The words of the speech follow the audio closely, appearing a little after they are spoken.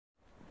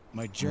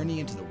My journey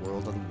into the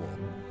world of the wolf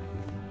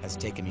has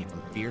taken me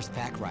from fierce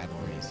pack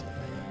rivalries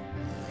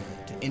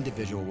to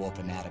individual wolf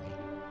anatomy.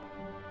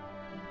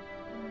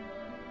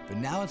 But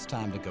now it's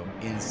time to go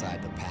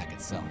inside the pack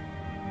itself.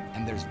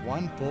 And there's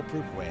one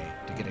foolproof way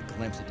to get a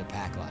glimpse into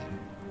pack life.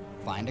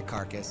 Find a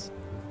carcass,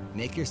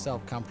 make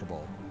yourself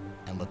comfortable,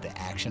 and let the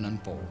action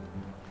unfold.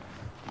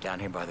 Down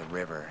here by the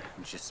river,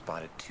 I just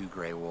spotted 2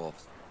 gray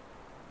wolves.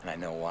 And I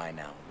know why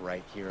now.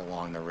 Right here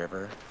along the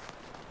river,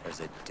 there's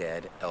a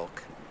dead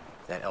elk.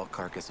 That elk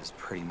carcass is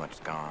pretty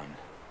much gone.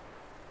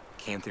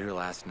 Came through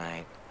last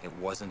night, it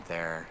wasn't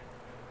there.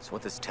 So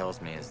what this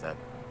tells me is that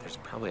there's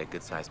probably a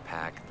good-sized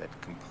pack that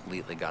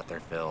completely got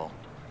their fill.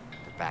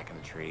 They're back in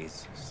the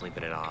trees,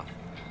 sleeping it off.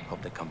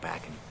 Hope they come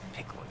back and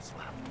pick what's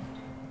left.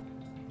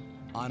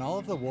 On all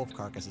of the wolf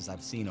carcasses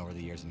I've seen over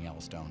the years in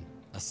Yellowstone,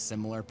 a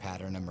similar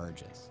pattern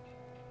emerges.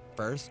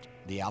 First,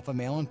 the alpha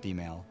male and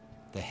female,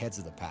 the heads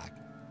of the pack,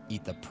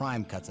 eat the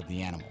prime cuts of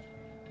the animal.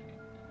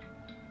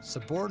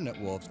 Subordinate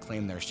wolves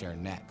claim their share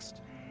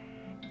next.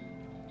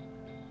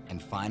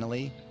 And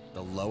finally,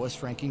 the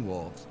lowest ranking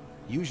wolves,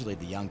 usually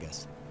the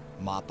youngest,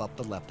 mop up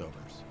the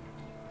leftovers.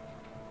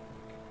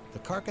 The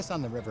carcass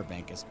on the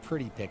riverbank is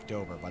pretty picked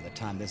over by the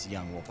time this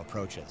young wolf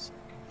approaches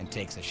and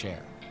takes a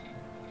share.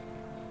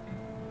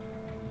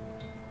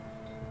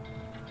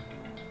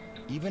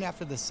 Even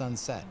after the sun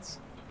sets,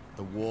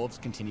 the wolves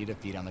continue to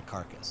feed on the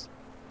carcass,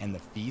 and the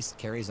feast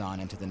carries on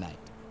into the night.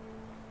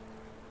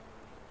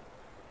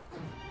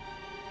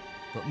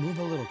 But move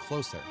a little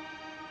closer,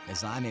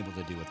 as I'm able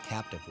to do with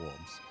captive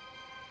wolves,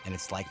 and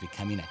it's like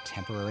becoming a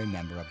temporary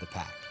member of the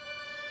pack.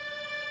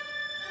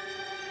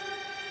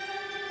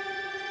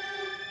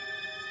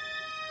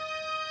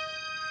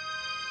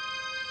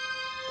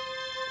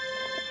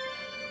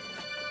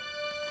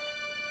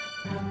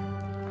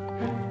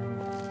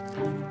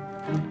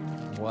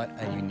 What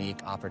a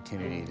unique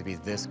opportunity to be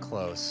this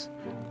close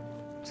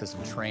to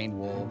some trained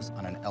wolves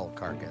on an elk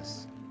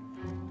carcass.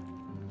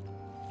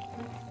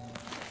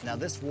 Now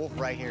this wolf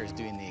right here is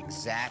doing the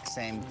exact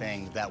same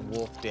thing that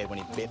wolf did when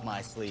he bit my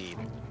sleeve.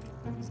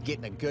 He's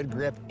getting a good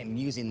grip and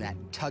using that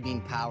tugging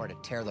power to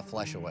tear the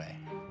flesh away.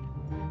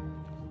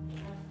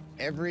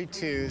 Every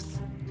tooth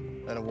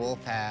that a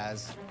wolf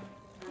has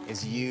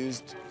is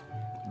used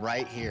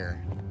right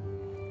here.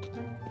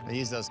 They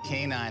use those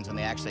canines when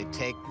they actually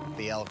take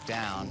the elk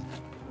down.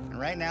 And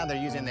right now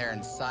they're using their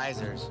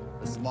incisors,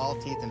 the small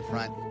teeth in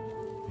front,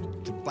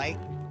 to bite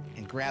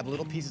and grab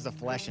little pieces of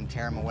flesh and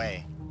tear them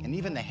away. And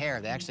even the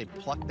hair, they actually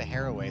pluck the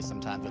hair away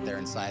sometimes with their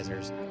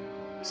incisors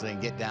so they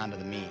can get down to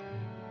the meat.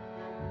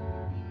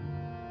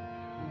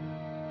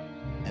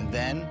 And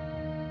then,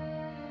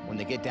 when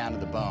they get down to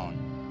the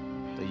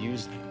bone, they'll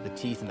use the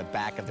teeth in the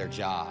back of their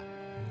jaw,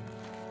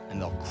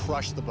 and they'll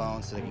crush the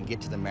bone so they can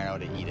get to the marrow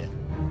to eat it.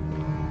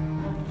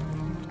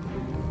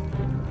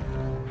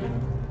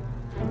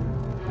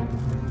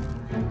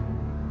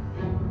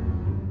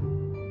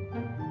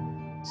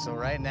 So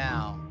right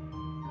now,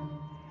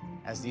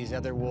 as these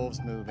other wolves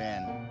move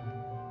in,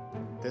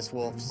 this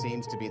wolf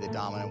seems to be the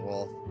dominant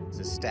wolf. He's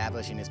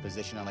establishing his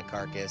position on the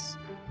carcass.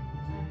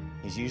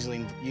 He's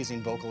usually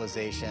using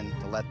vocalization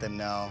to let them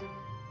know,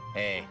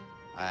 hey,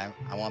 I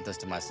want this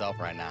to myself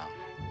right now.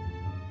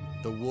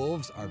 The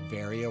wolves are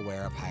very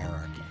aware of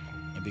hierarchy,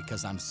 and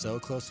because I'm so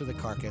close to the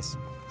carcass,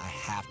 I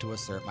have to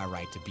assert my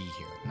right to be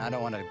here. And I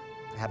don't want to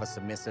have a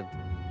submissive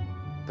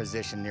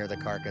position near the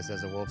carcass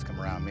as the wolves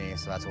come around me,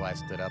 so that's why I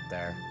stood up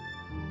there.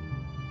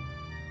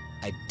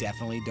 I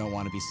definitely don't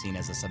want to be seen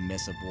as a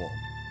submissive wolf.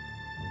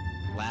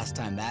 Last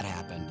time that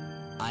happened,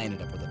 I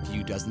ended up with a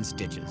few dozen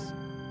stitches.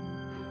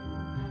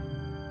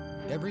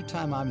 Every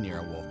time I'm near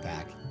a wolf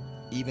pack,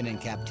 even in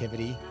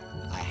captivity,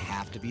 I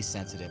have to be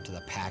sensitive to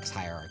the pack's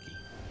hierarchy.